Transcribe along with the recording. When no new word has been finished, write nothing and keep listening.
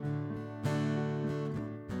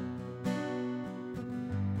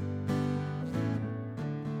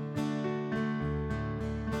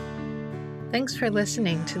Thanks for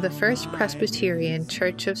listening to the First Presbyterian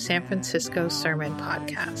Church of San Francisco Sermon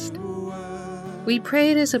Podcast. We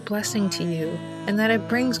pray it is a blessing to you and that it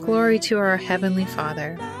brings glory to our Heavenly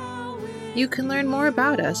Father. You can learn more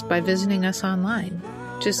about us by visiting us online.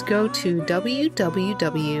 Just go to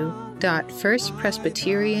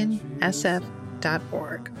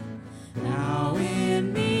www.firstpresbyteriansf.org. Now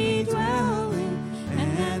in me dwelling,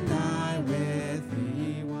 and I with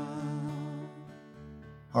thee one.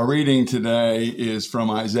 Our reading today is from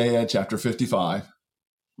Isaiah chapter 55,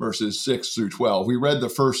 verses 6 through 12. We read the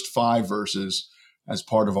first 5 verses as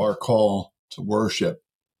part of our call to worship.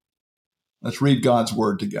 Let's read God's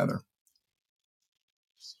word together.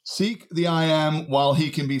 Seek the I Am while he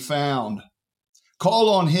can be found. Call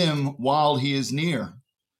on him while he is near.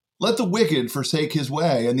 Let the wicked forsake his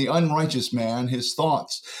way, and the unrighteous man his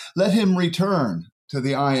thoughts. Let him return to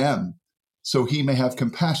the I Am, so he may have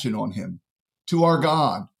compassion on him, to our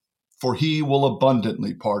God, for he will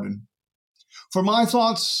abundantly pardon. For my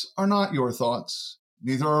thoughts are not your thoughts,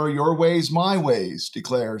 neither are your ways my ways,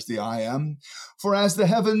 declares the I Am. For as the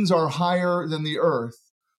heavens are higher than the earth,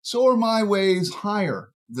 so are my ways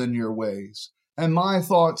higher than your ways, and my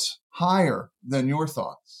thoughts higher than your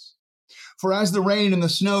thoughts. For as the rain and the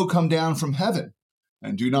snow come down from heaven,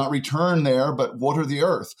 and do not return there, but water the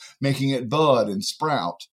earth, making it bud and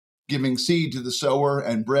sprout, giving seed to the sower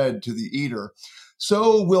and bread to the eater,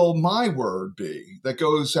 so will my word be that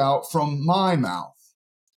goes out from my mouth.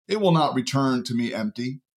 It will not return to me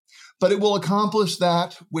empty, but it will accomplish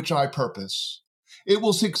that which I purpose. It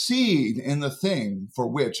will succeed in the thing for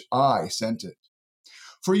which I sent it.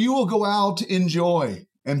 For you will go out in joy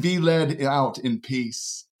and be led out in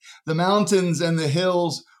peace. The mountains and the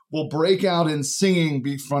hills will break out in singing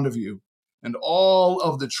before of you, and all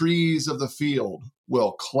of the trees of the field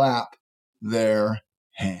will clap their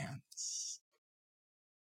hands.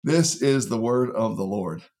 This is the word of the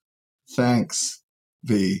Lord. Thanks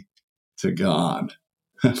be to God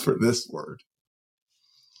for this word.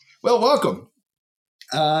 Well, welcome.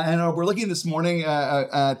 And we're looking this morning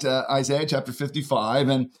at Isaiah chapter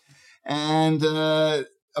 55 and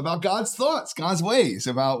about God's thoughts, God's ways,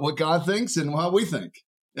 about what God thinks and what we think.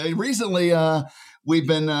 Recently, we've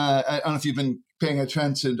been, I don't know if you've been paying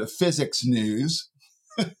attention to physics news.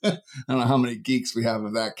 I don't know how many geeks we have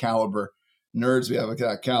of that caliber, nerds we have of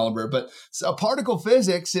that caliber, but particle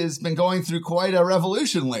physics has been going through quite a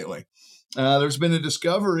revolution lately. There's been a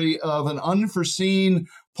discovery of an unforeseen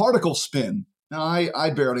particle spin. Now, I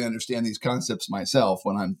barely understand these concepts myself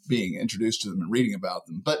when I'm being introduced to them and reading about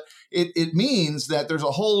them, but it means that there's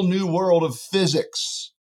a whole new world of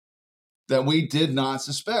physics that we did not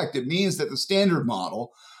suspect. It means that the standard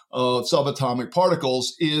model of subatomic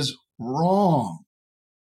particles is wrong.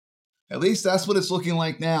 At least that's what it's looking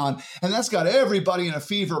like now. And that's got everybody in a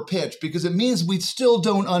fever pitch because it means we still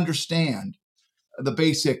don't understand the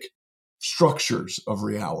basic structures of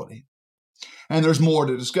reality. And there's more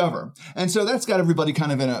to discover. And so that's got everybody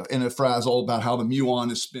kind of in a frazzle about how the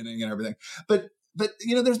muon is spinning and everything. But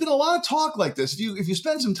you know, there's been a lot of talk like this. If you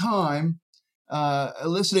spend some time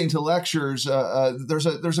listening to lectures, there's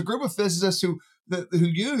a group of physicists who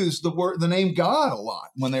use the name God a lot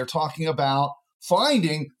when they're talking about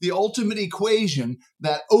finding the ultimate equation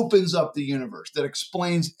that opens up the universe, that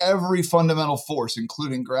explains every fundamental force,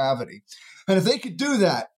 including gravity. And if they could do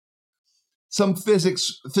that, some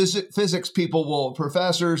physics people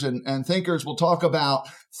professors and thinkers will talk about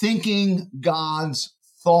thinking God's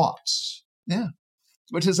thoughts. Yeah.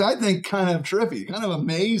 Which is, I think, kind of trippy, kind of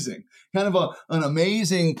amazing, kind of an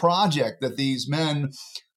amazing project that these men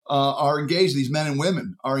are engaged, these men and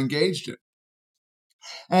women are engaged in.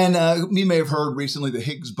 And you may have heard recently the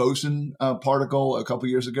Higgs boson particle a couple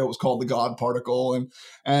years ago. It was called the God particle,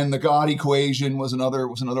 and the God equation was another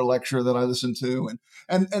lecture that I listened to.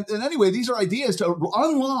 And anyway, these are ideas to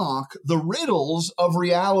unlock the riddles of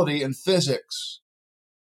reality and physics.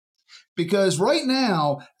 Because right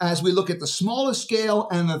now, as we look at the smallest scale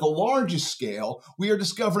and the largest scale, we are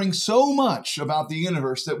discovering so much about the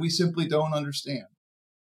universe that we simply don't understand.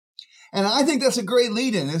 And I think that's a great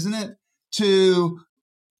lead-in, isn't it?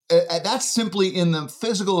 That's simply in the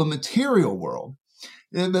physical and material world.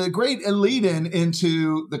 A great lead-in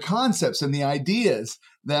into the concepts and the ideas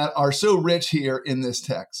that are so rich here in this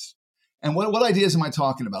text. And what ideas am I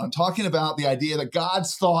talking about? I'm talking about the idea that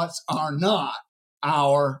God's thoughts are not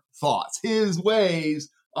our thoughts. His ways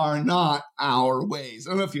are not our ways. I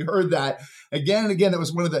don't know if you heard that again and again. That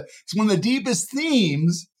was one of the deepest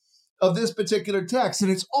themes of this particular text,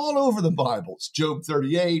 and it's all over the Bible. It's Job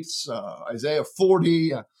 38, Isaiah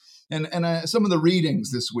 40, and some of the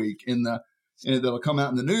readings this week that'll come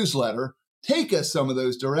out in the newsletter take us some of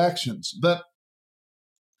those directions. But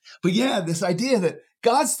yeah, this idea that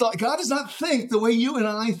God does not think the way you and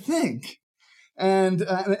I think. And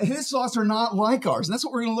his thoughts are not like ours. And that's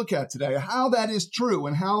what we're going to look at today, how that is true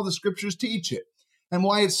and how the scriptures teach it and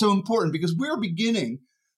why it's so important, because we're beginning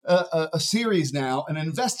a series now, an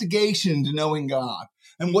investigation into knowing God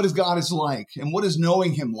and what God is like and what is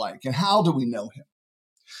knowing him like and how do we know him.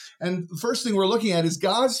 And the first thing we're looking at is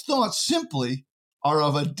God's thoughts simply are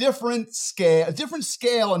of a different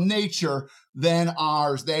scale and nature than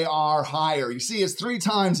ours. They are higher. You see, it's 3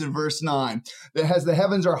 times in verse 9 that has the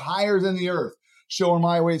heavens are higher than the earth. So are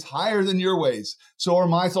my ways higher than your ways. So are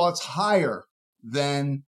my thoughts higher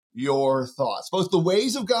than your thoughts. Both the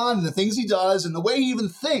ways of God and the things he does and the way he even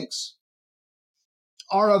thinks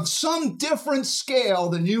are of some different scale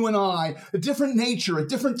than you and I, a different nature, a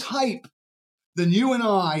different type than you and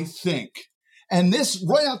I think. And this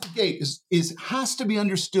right out the gate has to be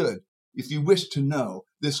understood if you wish to know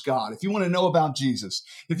this God, if you want to know about Jesus,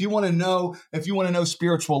 if you want to know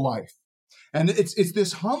spiritual life. And it's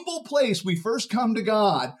this humble place we first come to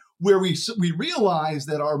God where we realize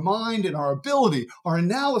that our mind and our ability, our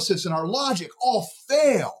analysis and our logic all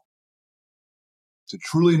fail to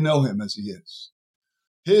truly know him as he is.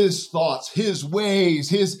 His thoughts, his ways,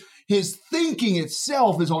 his thinking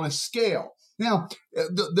itself is on a scale. Now,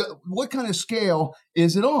 what kind of scale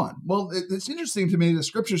is it on? Well, it's interesting to me the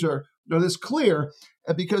scriptures are this clear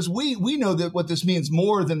because we know that what this means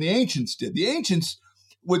more than the ancients did. The ancients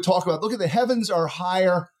would talk about, look at the heavens are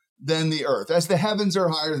higher than the earth, as the heavens are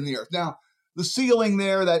higher than the earth. Now, the ceiling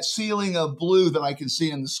there, that ceiling of blue that I can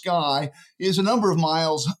see in the sky is a number of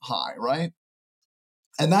miles high, right?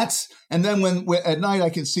 And then when at night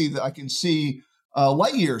I can see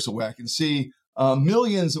light years away. I can see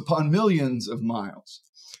millions upon millions of miles.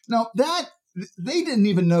 Now that they didn't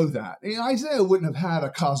even know that. Isaiah wouldn't have had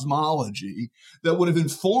a cosmology that would have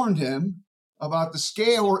informed him about the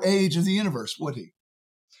scale or age of the universe, would he?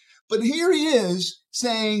 But here he is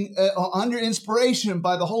saying, under inspiration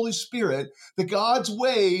by the Holy Spirit, that God's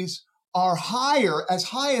ways are higher, as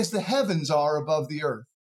high as the heavens are above the earth.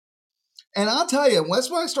 And I'll tell you, that's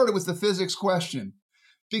why I started with the physics question,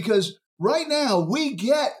 because right now we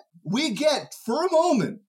get for a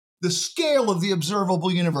moment the scale of the observable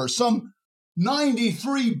universe, some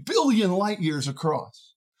 93 billion light years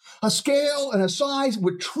across, a scale and a size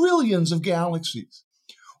with trillions of galaxies.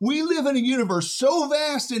 We live in a universe so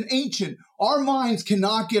vast and ancient, our minds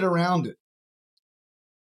cannot get around it.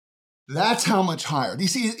 That's how much higher. You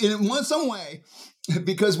see, in some way,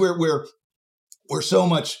 because we're so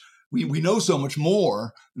much, we know so much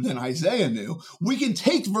more than Isaiah knew, we can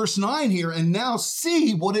take verse 9 here and now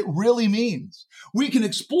see what it really means. We can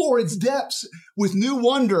explore its depths with new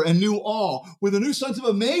wonder and new awe, with a new sense of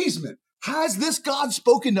amazement. Has this God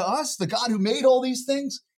spoken to us, the God who made all these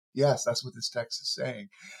things? Yes, that's what this text is saying.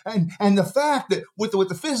 And the fact that what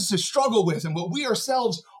the physicists struggle with and what we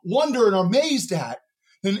ourselves wonder and are amazed at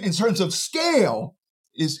in terms of scale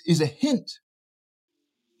is a hint.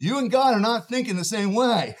 You and God are not thinking the same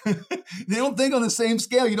way. They don't think on the same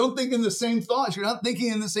scale. You don't think in the same thoughts. You're not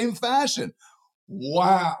thinking in the same fashion.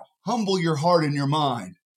 Wow. Humble your heart and your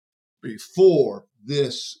mind before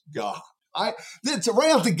this God. It's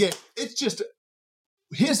right out the gate. It's just,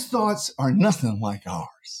 his thoughts are nothing like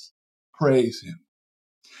ours. Praise him.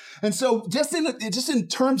 And so just in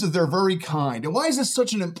terms of their very kind, and why is this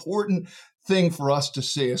such an important thing for us to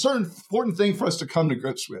see, a certain important thing for us to come to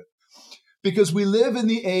grips with? Because we live in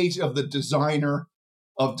the age of the designer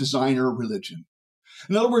religion.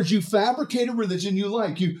 In other words, you fabricate a religion you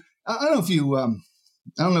like. I don't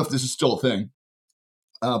know if this is still a thing,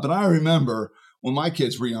 but I remember when my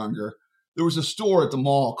kids were younger, there was a store at the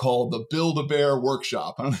mall called the Build-A-Bear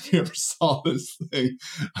Workshop. I don't know if you ever saw this thing.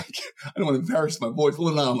 I don't want to embarrass my voice.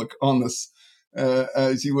 Well, no, on this,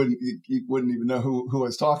 as you wouldn't even know who I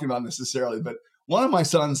was talking about necessarily. But one of my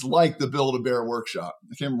sons liked the Build-A-Bear Workshop.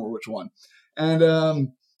 I can't remember which one.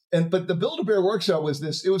 But the Build-A-Bear Workshop was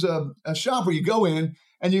this. It was a shop where you go in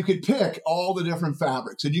and you could pick all the different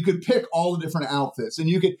fabrics, and you could pick all the different outfits, and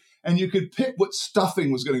you could pick what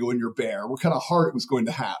stuffing was going to go in your bear, what kind of heart it was going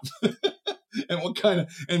to have, and what kind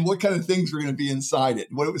of things were going to be inside it,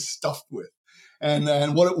 what it was stuffed with,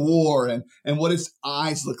 and what it wore, and what its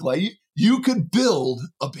eyes looked like. You could build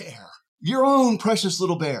a bear, your own precious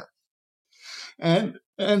little bear, and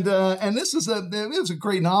this was it was a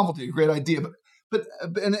great novelty, a great idea, but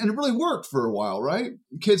it really worked for a while, right?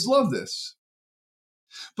 Kids love this.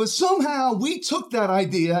 But somehow we took that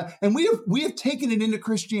idea and we have taken it into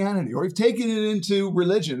Christianity, or we've taken it into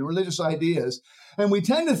religion, religious ideas. And we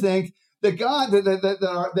tend to think that God,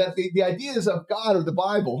 that the ideas of God or the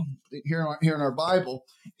Bible here in our Bible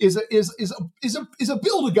is a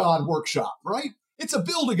build a God workshop, right? It's a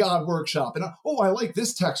build a God workshop. And I like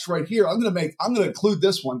this text right here. I'm going to include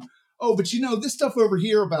this one. Oh, but this stuff over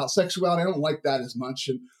here about sexuality, I don't like that as much.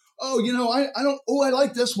 And I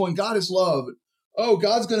like this one. God is love. Oh,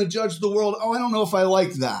 God's going to judge the world. Oh, I don't know if I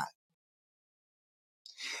like that.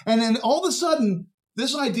 And then all of a sudden,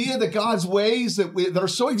 this idea that God's ways that are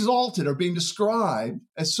so exalted are being described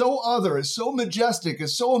as so other, as so majestic,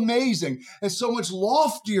 as so amazing, as so much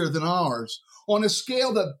loftier than ours on a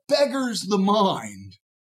scale that beggars the mind.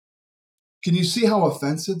 Can you see how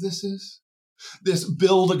offensive this is? This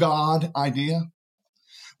build a God idea?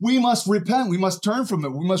 We must repent. We must turn from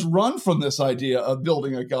it. We must run from this idea of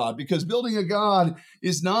building a God, because building a God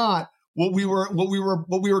is not what we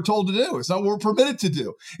were told to do. It's not what we're permitted to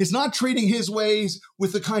do. It's not treating his ways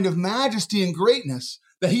with the kind of majesty and greatness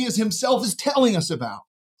that he himself is telling us about.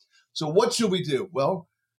 So what should we do? Well,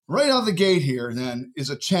 right out of the gate here then is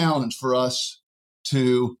a challenge for us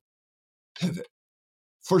to pivot.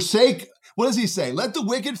 Forsake, what does he say? Let the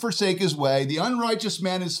wicked forsake his way, the unrighteous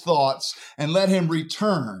man his thoughts, and let him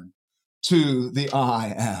return to the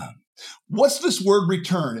I am. What's this word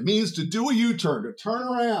return? It means to do a U-turn, to turn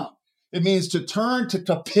around. It means to turn,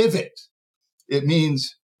 to pivot. It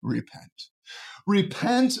means repent.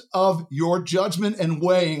 Repent of your judgment and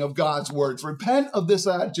weighing of God's words. Repent of this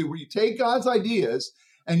attitude where you take God's ideas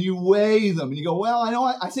and you weigh them and you go, well,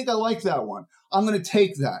 I think I like that one. I'm going to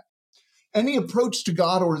take that. Any approach to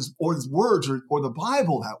God or his words or the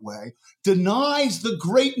Bible that way denies the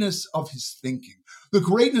greatness of his thinking, the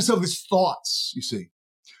greatness of his thoughts, you see.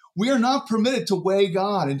 We are not permitted to weigh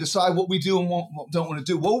God and decide what we do and don't want to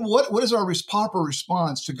do. Well, what is our proper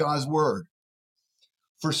response to God's word?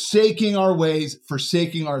 Forsaking our ways,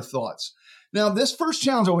 forsaking our thoughts. Now, this first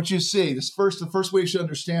challenge I want you to see, the first way you should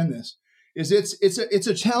understand this, is it's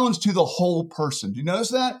a challenge to the whole person. Do you notice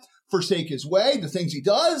that? Forsake his way, the things he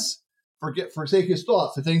does. Forsake his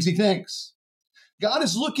thoughts, the things he thinks. God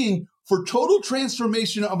is looking for total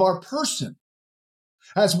transformation of our person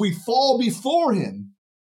as we fall before him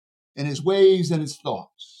in his ways and his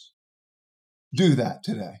thoughts. Do that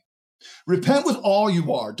today. Repent with all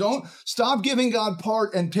you are. Don't stop giving God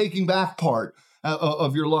part and taking back part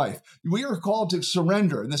of your life. We are called to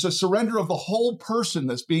surrender, and there's a surrender of the whole person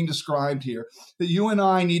that's being described here that you and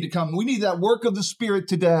I need to come. We need that work of the Spirit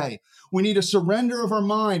today. We need a surrender of our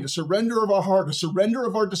mind, a surrender of our heart, a surrender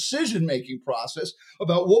of our decision-making process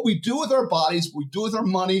about what we do with our bodies, what we do with our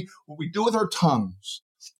money, what we do with our tongues,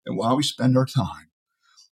 and how we spend our time.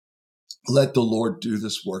 Let the Lord do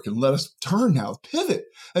this work and let us turn now, pivot,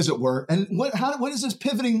 as it were. And what is this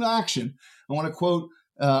pivoting action? I want to quote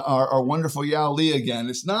our wonderful Yao Li again.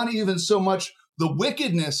 It's not even so much the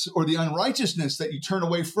wickedness or the unrighteousness that you turn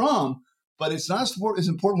away from, but it's not as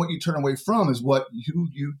important what you turn away from as what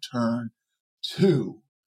you turn to.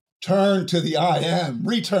 Turn to the I am,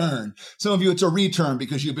 return. Some of you, it's a return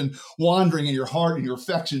because you've been wandering in your heart and your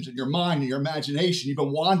affections and your mind and your imagination. You've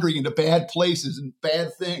been wandering into bad places and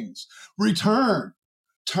bad things. Return,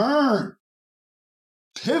 turn,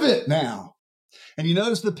 pivot now. And you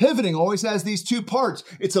notice the pivoting always has these two parts.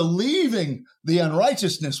 It's a leaving the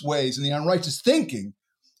unrighteousness ways and the unrighteous thinking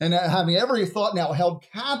and having every thought now held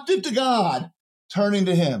captive to God, turning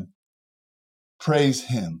to him. Praise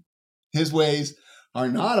him. His ways are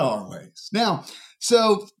not our ways. Now,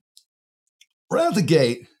 so right out the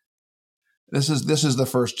gate, this is the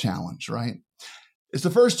first challenge, right? It's the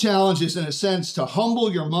first challenge is in a sense to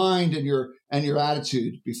humble your mind and your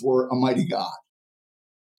attitude before a mighty God.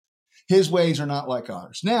 His ways are not like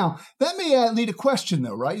ours. Now, that may lead a question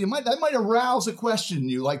though, right? That might arouse a question in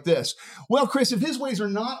you like this. Well, Chris, if his ways are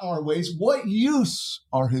not our ways, what use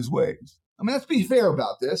are his ways? I mean, let's be fair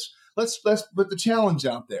about this. Let's put the challenge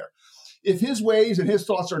out there. If his ways and his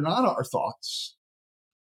thoughts are not our thoughts,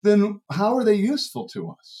 then how are they useful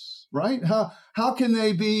to us, right? How can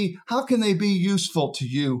they be useful to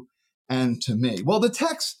you and to me? Well, the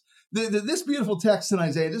text, this beautiful text in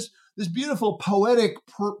Isaiah, this beautiful poetic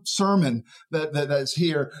sermon that's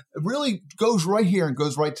here really goes right here and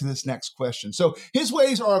goes right to this next question. So his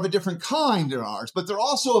ways are of a different kind than ours, but they're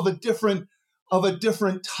also of a different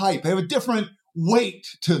type. They have a different weight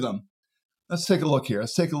to them. Let's take a look here.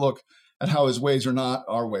 Let's take a look at how his ways are not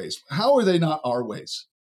our ways. How are they not our ways?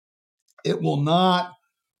 It will not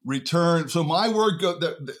return. So my word,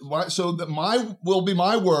 my will be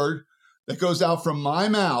my word that goes out from my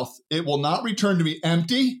mouth. It will not return to me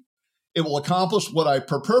empty. It will accomplish what I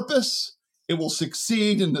purpose. It will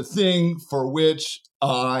succeed in the thing for which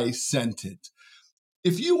I sent it.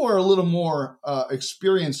 If you are a little more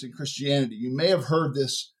experienced in Christianity, you may have heard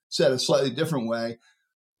this said a slightly different way.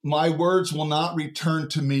 My words will not return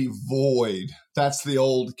to me void. That's the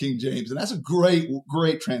old King James. And that's a great,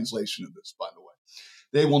 great translation of this, by the way.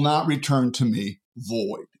 They will not return to me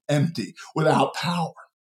void, empty, without power.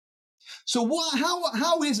 So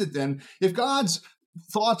how is it then, if God's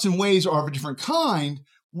thoughts and ways are of a different kind,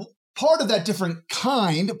 part of that different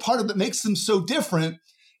kind, part of that makes them so different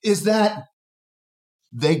is that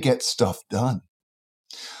they get stuff done.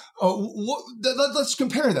 Let's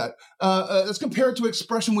compare that. Let's compare it to an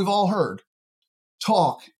expression we've all heard.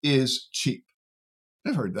 Talk is cheap.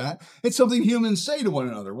 I've heard that. It's something humans say to one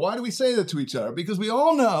another. Why do we say that to each other? Because we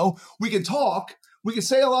all know we can talk, we can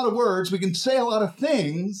say a lot of words, we can say a lot of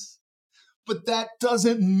things, but that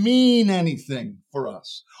doesn't mean anything for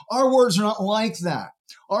us. Our words are not like that.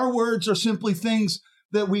 Our words are simply things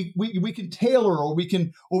that we can tailor, or we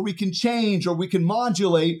can change, or we can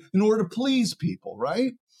modulate in order to please people,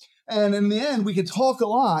 right? And in the end, we can talk a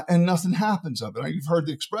lot and nothing happens of it. You've heard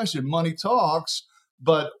the expression, money talks,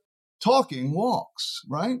 but talking walks,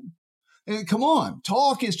 right? And come on,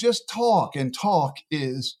 talk is just talk, and talk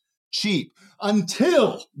is cheap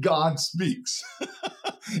until God speaks.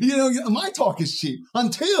 My talk is cheap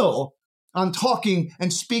until I'm talking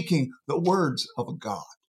and speaking the words of a God.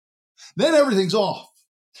 Then everything's off.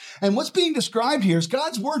 And what's being described here is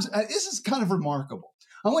God's words. This is kind of remarkable.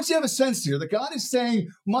 I want you to have a sense here that God is saying,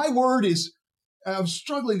 my word is, I'm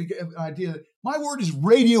struggling to get an idea, that my word is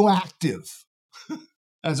radioactive,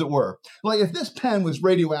 as it were. Like if this pen was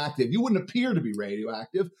radioactive, you wouldn't appear to be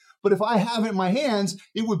radioactive, but if I have it in my hands,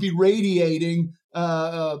 it would be radiating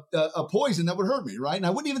a poison that would hurt me, right? And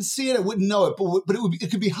I wouldn't even see it, I wouldn't know it, but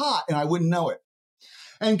it could be hot and I wouldn't know it.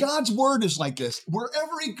 And God's word is like this.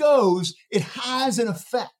 Wherever it goes, it has an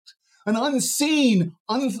effect, an unseen,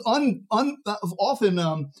 often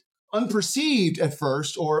unperceived at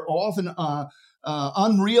first, or often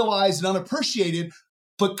unrealized and unappreciated,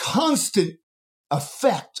 but constant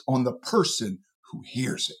effect on the person who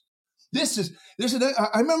hears it.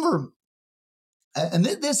 I remember, and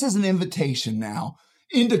this is an invitation now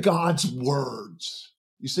into God's words.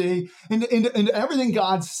 You see, into everything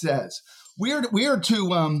God says. We are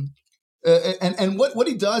to and what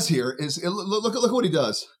he does here is look what he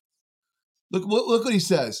does. Look what he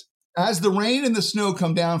says. As the rain and the snow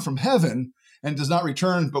come down from heaven and does not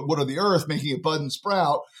return but water the earth, making it bud and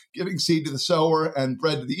sprout, giving seed to the sower and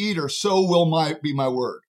bread to the eater, so will be my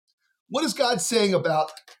word. What is God saying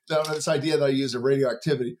about this idea that I use of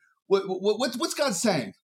radioactivity? What's God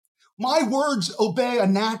saying? My words obey a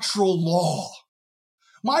natural law.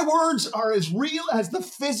 My words are as real as the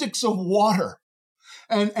physics of water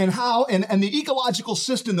and the ecological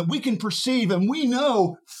system that we can perceive and we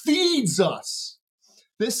know feeds us.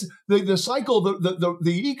 The cycle,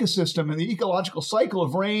 the ecosystem and the ecological cycle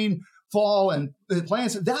of rain, fall, and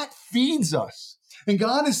plants, that feeds us. And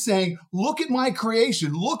God is saying, look at my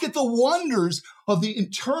creation. Look at the wonders of the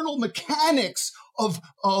internal mechanics of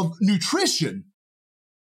nutrition,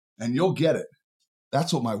 and you'll get it.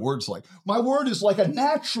 That's what my word's like. My word is like a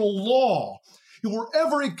natural law.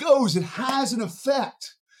 Wherever it goes, it has an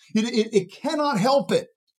effect. It cannot help it.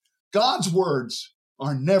 God's words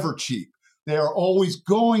are never cheap. They are always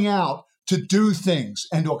going out to do things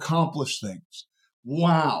and to accomplish things.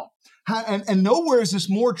 Wow. And nowhere is this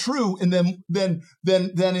more true than in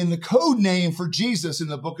the code name for Jesus in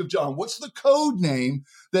the book of John. What's the code name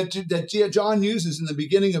that John uses in the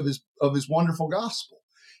beginning of his wonderful gospel?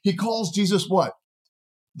 He calls Jesus what?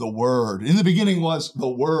 The Word. In the beginning was the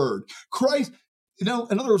Word. Christ, in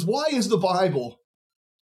other words, why is the Bible?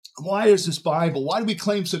 Why is this Bible? Why do we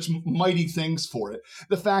claim such mighty things for it?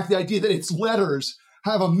 The idea that its letters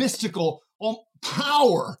have a mystical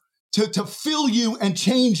power to fill you and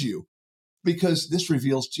change you, because this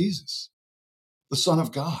reveals Jesus, the Son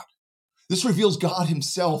of God. This reveals God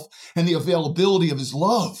himself and the availability of his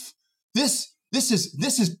love. This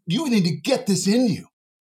is, you need to get this in you.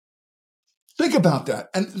 Think about that.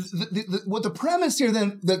 And what the premise here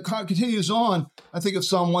then that continues on, I think of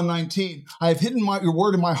Psalm 119. I have hidden your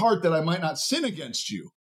word in my heart that I might not sin against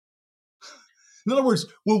you. In other words,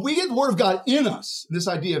 when we get the word of God in us, this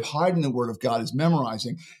idea of hiding the word of God is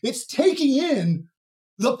memorizing. It's taking in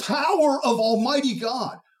the power of Almighty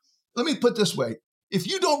God. Let me put it this way. If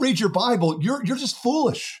you don't read your Bible, you're just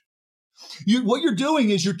foolish. What you're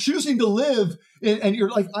doing is you're choosing to live and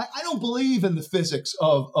you're like, I don't believe in the physics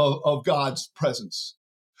of God's presence.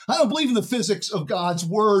 I don't believe in the physics of God's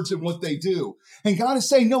words and what they do. And God is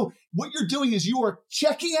saying, no, what you're doing is you are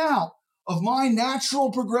checking out of my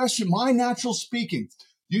natural progression, my natural speaking.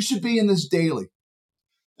 You should be in this daily.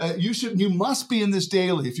 You must be in this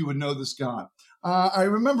daily if you would know this God. I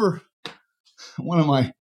remember one of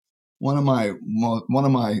my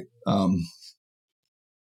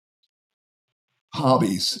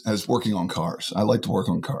hobbies as working on cars. I like to work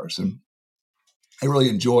on cars, and I really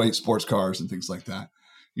enjoy sports cars and things like that.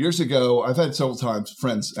 Years ago, I've had several times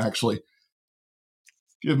friends actually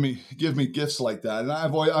give me gifts like that, and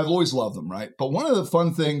I've always loved them, right? But one of the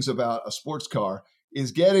fun things about a sports car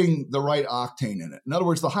is getting the right octane in it. In other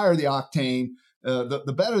words, the higher the octane,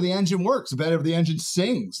 the better the engine works, the better the engine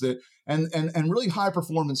sings. And really high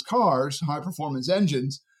performance cars, high performance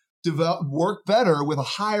engines work better with a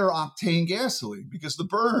higher octane gasoline because the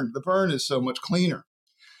burn is so much cleaner.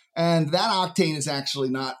 And that octane is actually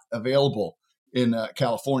not available in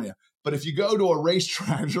California. But if you go to a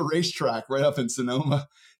racetrack, there's a racetrack right up in Sonoma,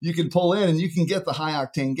 you can pull in and you can get the high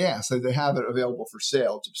octane gas. They have it available for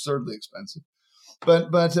sale. It's absurdly expensive.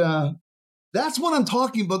 But that's what I'm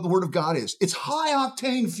talking about. The Word of God is. It's high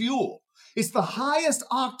octane fuel. It's the highest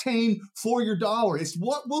octane for your dollar. It's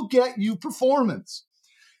what will get you performance.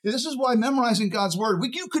 This is why memorizing God's Word.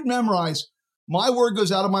 You could memorize, my word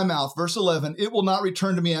goes out of my mouth, verse 11, it will not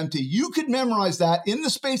return to me empty. You could memorize that in the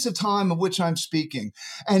space of time of which I'm speaking.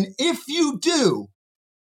 And if you do,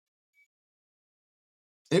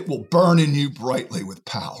 it will burn in you brightly with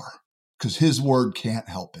power because his word can't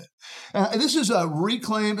help it. This is a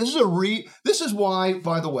reclaim. This is why,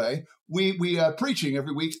 by the way, we preaching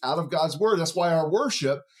every week out of God's word. That's why our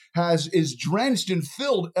worship is drenched and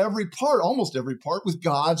filled almost every part with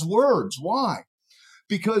God's words. Why?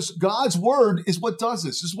 Because God's word is what does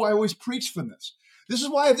this. This is why I always preach from this. This is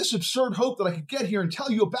why I have this absurd hope that I could get here and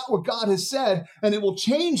tell you about what God has said, and it will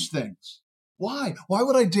change things. Why? Why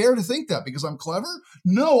would I dare to think that? Because I'm clever?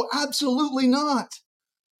 No, absolutely not.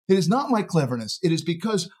 It is not my cleverness. It is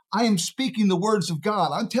because I am speaking the words of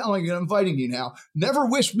God. I'm telling you, I'm inviting you now. Never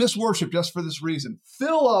miss worship just for this reason.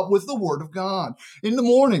 Fill up with the word of God. In the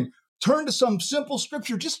morning, turn to some simple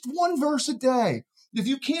scripture, just one verse a day. If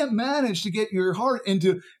you can't manage to get your heart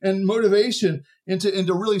into motivation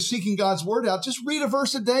into really seeking God's word out, just read a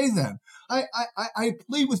verse a day then. I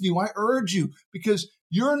plead with you, I urge you, because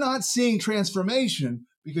you're not seeing transformation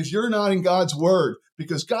because you're not in God's word,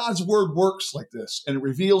 because God's word works like this and it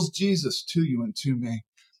reveals Jesus to you and to me.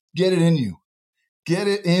 Get it in you. Get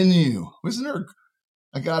it in you. Isn't there,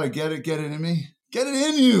 I gotta get it in me? Get it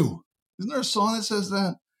in you. Isn't there a song that says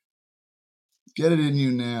that? Get it in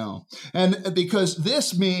you now. And because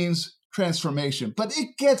this means transformation, but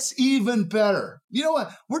it gets even better. You know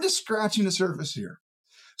what? We're just scratching the surface here.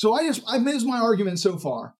 So I've made my argument so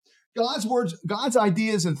far. God's words, God's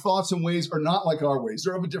ideas and thoughts and ways are not like our ways.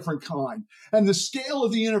 They're of a different kind. And the scale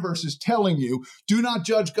of the universe is telling you, do not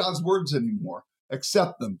judge God's words anymore.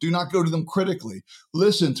 Accept them. Do not go to them critically.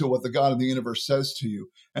 Listen to what the God of the universe says to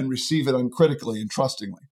you and receive it uncritically and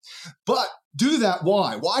trustingly. But do that.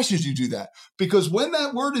 Why? Why should you do that? Because when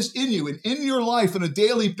that word is in you and in your life on a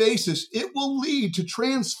daily basis, it will lead to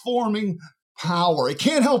transforming power. It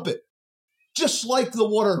can't help it. Just like the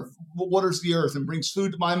water waters the earth and brings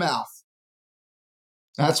food to my mouth.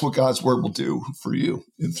 That's what God's word will do for you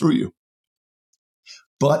and through you.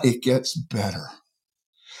 But it gets better.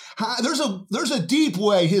 There's a deep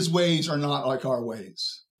way. His ways are not like our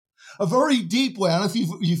ways. A very deep way. I don't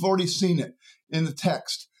know if you've already seen it in the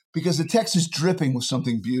text, because the text is dripping with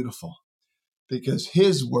something beautiful. Because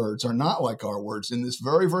his words are not like our words in this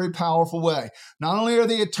very, very powerful way. Not only are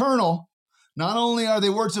they eternal, not only are they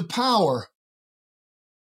words of power,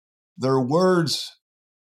 they're words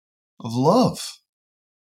of love.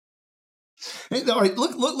 Hey, all right,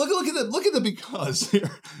 look at the because here.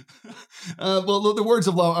 Well, the words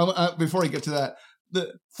of love. Before I get to that,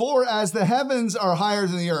 for as the heavens are higher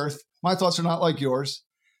than the earth, my thoughts are not like yours,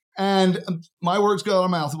 and my words go out of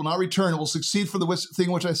my mouth. It will not return. It will succeed for the thing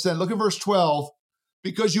which I said. Look at verse 12.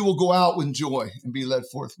 Because you will go out with joy and be led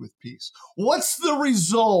forth with peace. What's the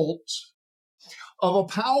result of a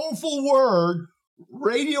powerful word,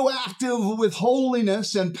 radioactive with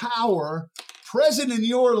holiness and power, present in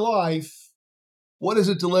your life? What does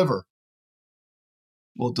it deliver?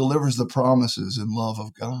 Well, it delivers the promises and love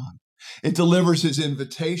of God. It delivers his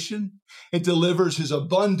invitation. It delivers his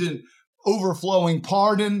abundant, overflowing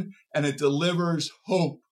pardon, and it delivers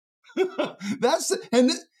hope. This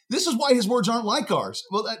is why his words aren't like ours.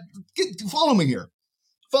 Well, follow me here.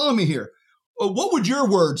 Follow me here. What would your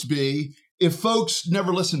words be if folks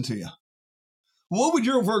never listened to you? What would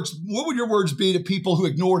your words be to people who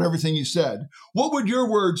ignored everything you said? What would your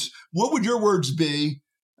words be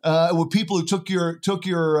with people who took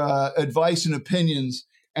your advice and opinions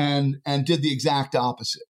and did the exact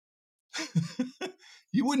opposite?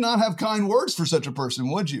 You would not have kind words for such a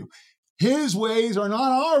person, would you? His ways are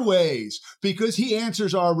not our ways, because he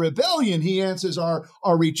answers our rebellion. He answers our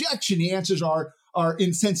rejection. He answers our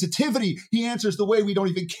insensitivity. He answers the way we don't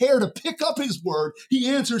even care to pick up his word. He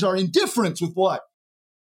answers our indifference with what?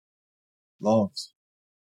 Love.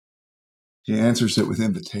 He answers it with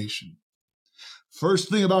invitation. First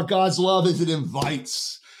thing about God's love is it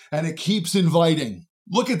invites, and it keeps inviting.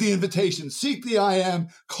 Look at the invitation. Seek the I am,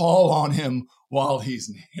 call on him while he's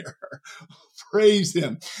near. Praise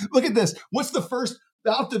him. Look at this. What's the first,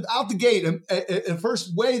 out the gate, and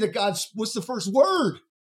first way that what's the first word?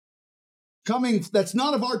 Coming, that's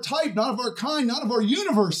not of our type, not of our kind, not of our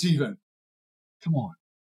universe even. Come on.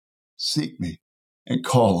 Seek me and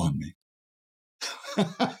call on me.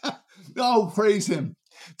 Oh, praise him.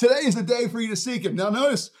 Today is the day for you to seek him. Now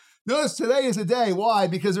notice today is a day. Why?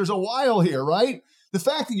 Because there's a while here, right? The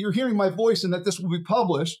fact that you're hearing my voice and that this will be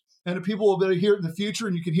published and that people will be able to hear it in the future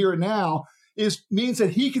and you can hear it now means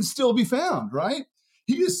that he can still be found, right?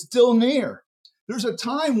 He is still near. There's a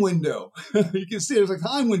time window. You can see there's a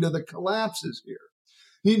time window that collapses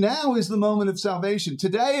here. Now is the moment of salvation.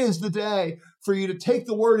 Today is the day for you to take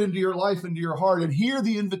the word into your life, into your heart, and hear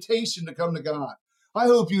the invitation to come to God. I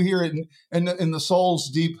hope you hear it in the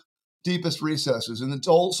soul's deepest recesses, in the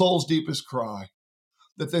soul's deepest cry,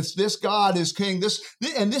 that this God is King.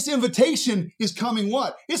 And this invitation is coming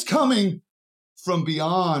what? It's coming from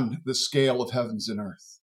beyond the scale of heavens and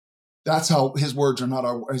earth. That's how his ways are not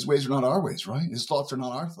our ways, right? His thoughts are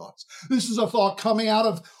not our thoughts. This is a thought coming out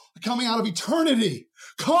of eternity.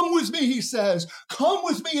 Come with me, he says. Come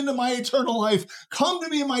with me into my eternal life. Come to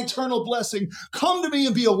me in my eternal blessing. Come to me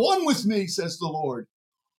and be a one with me, says the Lord.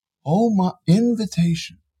 Oh, my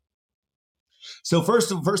invitation. So first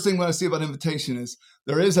thing I want to see about invitation is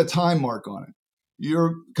there is a time mark on it.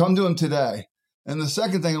 You're come to him today. And the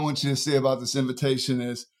second thing I want you to see about this invitation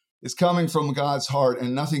is it's coming from God's heart,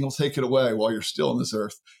 and nothing will take it away while you're still on this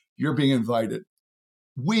earth. You're being invited.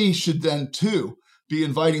 We should then, too, be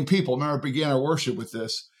inviting people. Remember, I began our worship with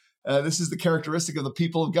this. This is the characteristic of the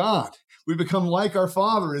people of God. We become like our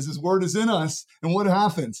Father as his word is in us. And what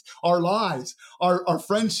happens? Our lives, our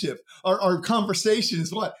friendship, our conversation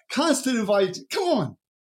is what? Constant invite. Come on.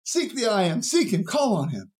 Seek the I am. Seek him. Call on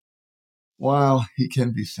him. While he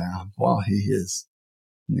can be found, while he is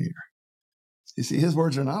near. You see, his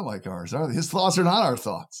words are not like ours, are they? His thoughts are not our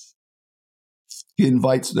thoughts. He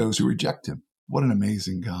invites those who reject him. What an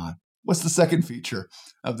amazing God. What's the second feature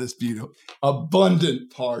of this beauty? Abundant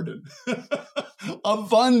pardon.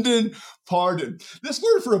 Abundant pardon. This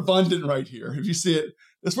word for abundant right here, if you see it,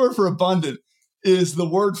 this word for abundant is the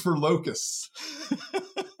word for locusts,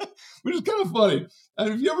 which is kind of funny. And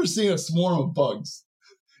have you ever seen a swarm of bugs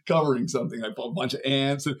covering something, like a bunch of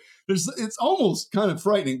ants? It's almost kind of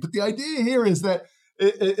frightening. But the idea here is that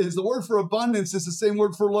is the word for abundance is the same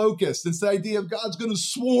word for locust. It's the idea of God's going to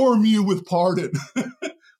swarm you with pardon,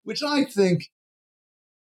 which I think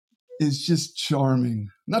is just charming.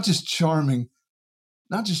 Not just charming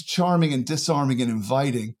and disarming and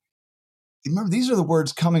inviting. Remember, these are the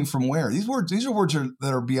words coming from where? These are words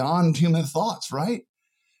that are beyond human thoughts, right?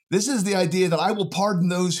 This is the idea that I will pardon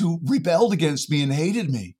those who rebelled against me and hated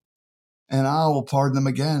me. And I will pardon them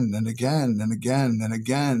again and again and again and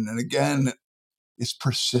again and again. It's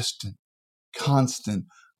persistent, constant,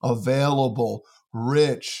 available,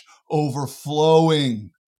 rich,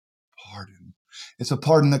 overflowing pardon. It's a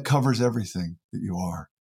pardon that covers everything that you are.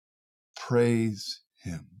 Praise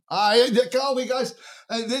him. Call me, guys.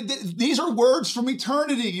 These are words from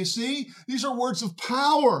eternity, you see? These are words of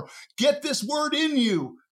power. Get this word in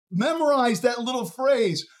you. Memorize that little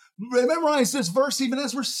phrase. Memorize this verse even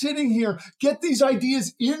as we're sitting here. Get these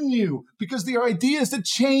ideas in you, because they are ideas that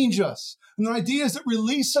change us. And they're ideas that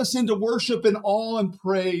release us into worship and awe and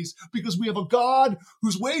praise, because we have a God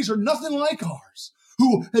whose ways are nothing like ours,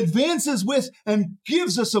 who advances with and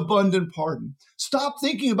gives us abundant pardon. Stop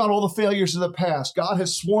thinking about all the failures of the past. God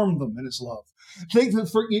has swarmed them in his love. Think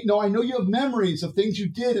that I know you have memories of things you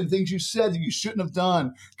did and things you said that you shouldn't have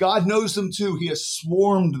done. God knows them too. He has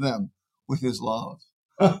swarmed them with his love.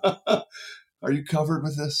 Are you covered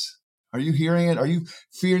with this? Are you hearing it? Are you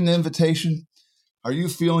feeling the invitation? Are you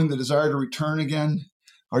feeling the desire to return again?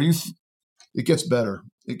 It gets better.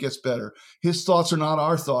 It gets better. His thoughts are not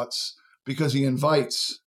our thoughts, because he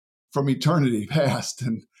invites from eternity past,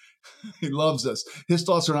 and he loves us. His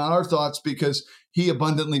thoughts are not our thoughts, because he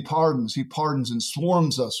abundantly pardons. He pardons and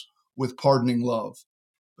swarms us with pardoning love.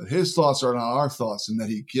 But his thoughts are not our thoughts, and that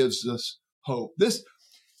he gives us hope.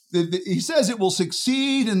 He says it will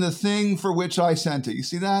succeed in the thing for which I sent it. You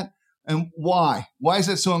see that? And why? Why is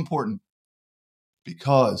that so important?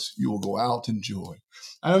 because you will go out in joy.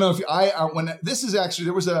 I don't know if when this is actually,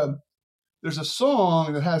 there's a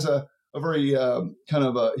song that has a very kind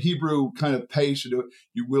of a Hebrew kind of pace to do it.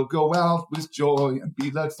 You will go out with joy and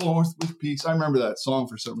be led forth with peace. I remember that song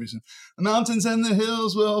for some reason. The mountains and the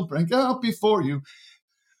hills will break out before you.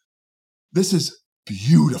 This is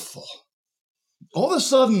beautiful. All of a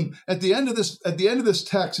sudden, at the end of this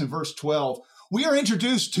text in verse 12, we are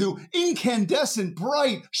introduced to incandescent,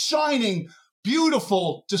 bright, shining,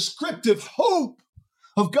 beautiful, descriptive hope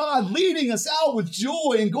of God leading us out with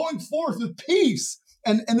joy and going forth with peace.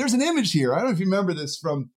 And there's an image here. I don't know if you remember this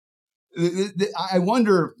from, I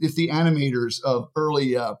wonder if the animators of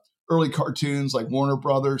early cartoons like Warner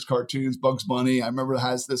Brothers cartoons, Bugs Bunny, I remember it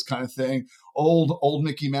has this kind of thing, old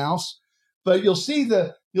Mickey Mouse. But you'll see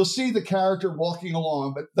the character walking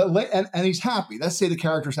along, and he's happy. Let's say the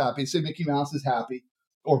character's happy. Say Mickey Mouse is happy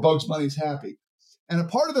or Bugs Bunny's happy. And a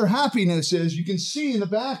part of their happiness is you can see in the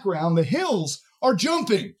background the hills are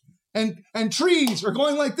jumping and trees are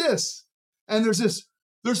going like this. And there's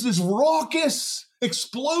this raucous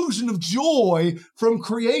explosion of joy from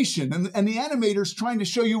creation. And the animator's trying to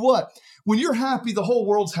show you what? When you're happy, the whole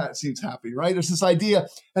world seems happy, right? There's this idea.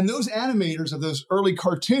 And those animators of those early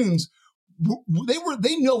cartoons,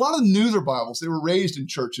 they knew, a lot of them knew their Bibles. They were raised in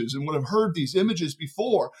churches and would have heard these images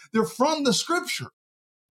before. They're from the scripture.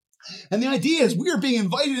 And the idea is we are being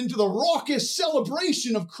invited into the raucous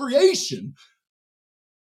celebration of creation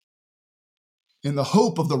in the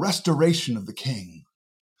hope of the restoration of the King.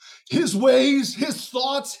 His ways, his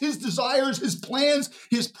thoughts, his desires, his plans,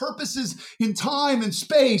 his purposes in time and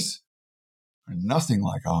space are nothing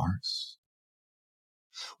like ours.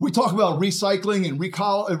 We talk about recycling and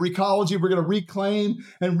ecology. We're going to reclaim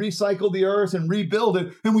and recycle the earth and rebuild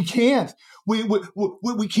it, and we can't.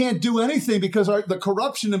 We can't do anything because the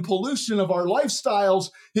corruption and pollution of our lifestyles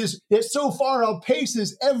it so far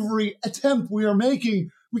outpaces every attempt we are making.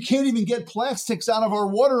 We can't even get plastics out of our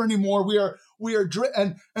water anymore.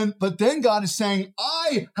 But then God is saying,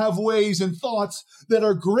 I have ways and thoughts that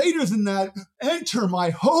are greater than that. Enter my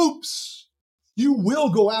hopes. You will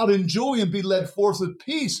go out in joy and be led forth with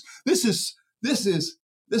peace. This is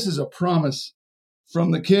a promise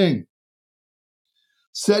from the King.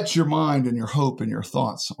 Set your mind and your hope and your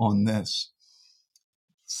thoughts on this.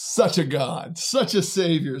 Such a God, such a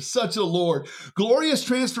Savior, such a Lord. Glorious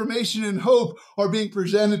transformation and hope are being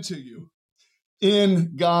presented to you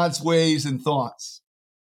in God's ways and thoughts.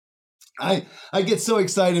 I get so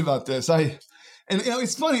excited about this. And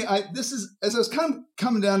it's funny. This is as I was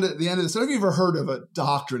coming down to the end of this. Have you ever heard of a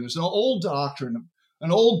doctrine? It's an old doctrine,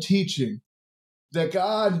 an old teaching that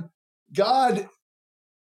God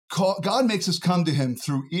makes us come to Him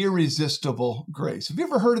through irresistible grace. Have you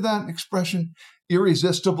ever heard of that expression,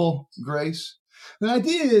 irresistible grace? The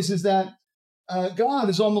idea is that God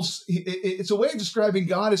is it's a way of describing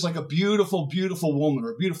God as like a beautiful, beautiful woman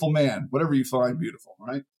or a beautiful man, whatever you find beautiful,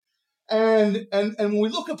 right? And when we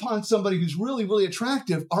look upon somebody who's really, really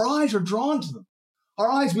attractive, our eyes are drawn to them.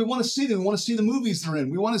 Our eyes, we want to see them. We want to see the movies they're in.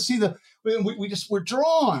 We want to see we're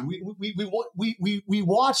drawn. We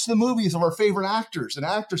watch the movies of our favorite actors and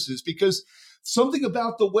actresses because something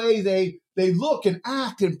about the way they look and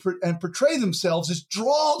act and portray themselves just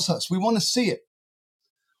draws us. We want to see it.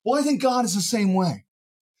 Well, I think God is the same way.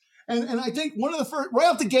 And I think one of the first, right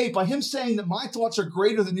out the gate, by Him saying that my thoughts are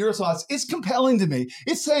greater than your thoughts, it's compelling to me.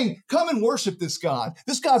 It's saying, come and worship this God.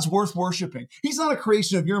 This God's worth worshiping. He's not a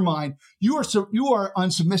creation of your mind. You are on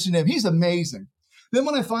submission to Him. He's amazing. Then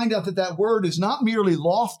when I find out that word is not merely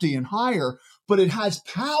lofty and higher, but it has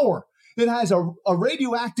power. It has a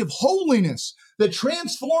radioactive holiness that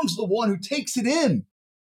transforms the one who takes it in.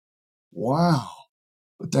 Wow.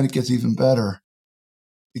 But then it gets even better.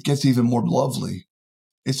 It gets even more lovely.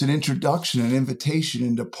 It's an introduction, an invitation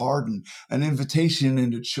into pardon, an invitation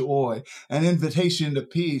into joy, an invitation into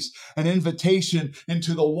peace, an invitation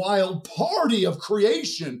into the wild party of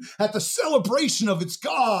creation at the celebration of its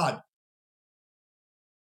God.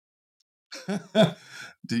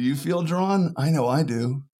 Do you feel drawn? I know I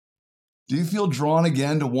do. Do you feel drawn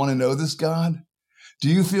again to want to know this God? Do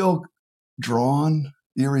you feel drawn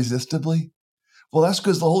irresistibly? Well, that's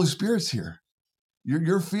because the Holy Spirit's here.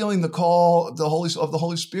 You're feeling the call of the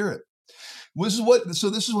Holy Spirit. This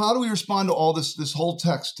is how do we respond to all this whole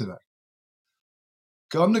text today?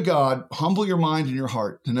 Come to God, humble your mind and your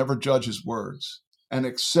heart to never judge His words, and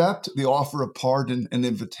accept the offer of pardon and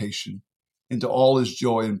invitation into all His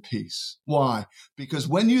joy and peace. Why? Because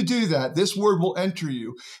when you do that, this word will enter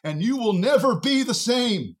you, and you will never be the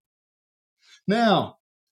same. Now,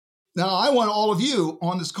 Now, I want all of you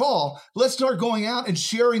on this call, let's start going out and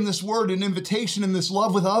sharing this word and invitation and this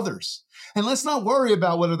love with others. And let's not worry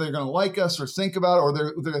about whether they're going to like us or think about it or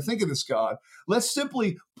they're going to think of this God. Let's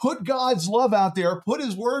simply put God's love out there, put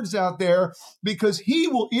his words out there, because he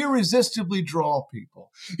will irresistibly draw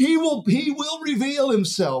people. He will reveal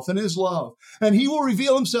himself in his love, and he will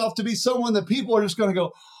reveal himself to be someone that people are just going to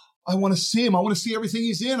go, I want to see him. I want to see everything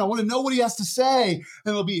he's in. I want to know what he has to say.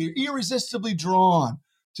 And they'll be irresistibly drawn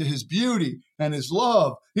to his beauty and his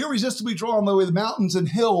love, irresistibly drawn the way the mountains and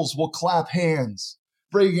hills will clap hands,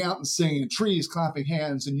 breaking out and singing, trees clapping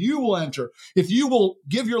hands, and you will enter. If you will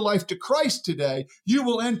give your life to Christ today, you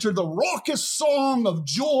will enter the raucous song of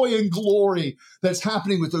joy and glory that's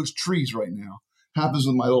happening with those trees right now. Happens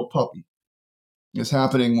with my little puppy. It's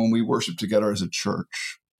happening when we worship together as a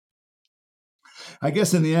church. I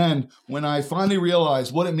guess in the end, when I finally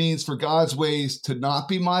realized what it means for God's ways to not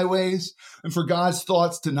be my ways and for God's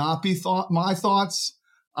thoughts to not be my thoughts,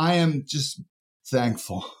 I am just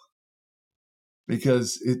thankful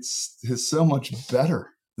because it's so much better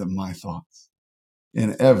than my thoughts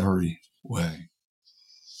in every way.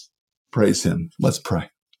 Praise him. Let's pray.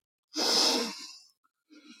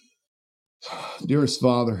 Dearest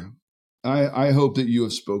Father, I hope that you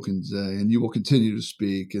have spoken today and you will continue to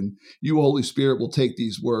speak, and you, Holy Spirit, will take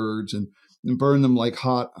these words and burn them like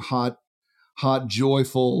hot,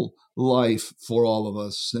 joyful life for all of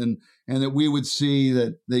us. And that we would see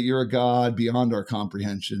that you're a God beyond our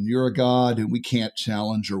comprehension. You're a God and we can't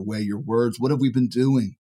challenge or weigh your words. What have we been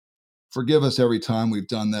doing? Forgive us every time we've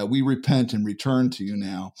done that. We repent and return to you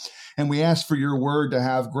now. And we ask for your word to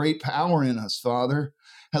have great power in us, Father.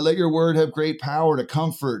 And let your word have great power to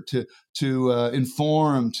comfort, to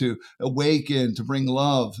inform, to awaken, to bring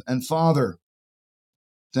love. And Father,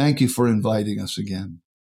 thank you for inviting us again.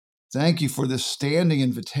 Thank you for this standing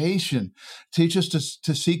invitation. Teach us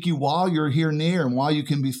to seek you while you're here near and while you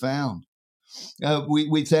can be found.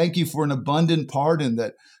 We thank you for an abundant pardon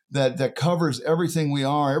that covers everything we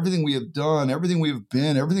are, everything we have done, everything we have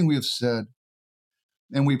been, everything we have said.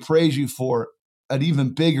 And we praise you for an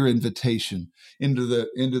even bigger invitation into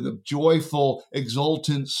the joyful,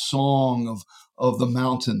 exultant song of the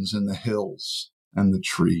mountains and the hills and the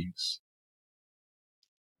trees.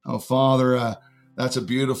 Oh, Father, that's a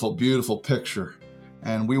beautiful, beautiful picture,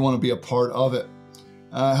 and we want to be a part of it.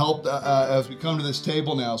 Help as we come to this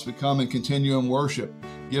table now, as we come and continue in worship.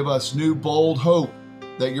 Give us new, bold hope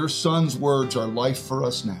that your Son's words are life for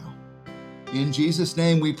us now. In Jesus'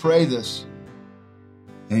 name we pray this.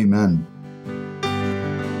 Amen.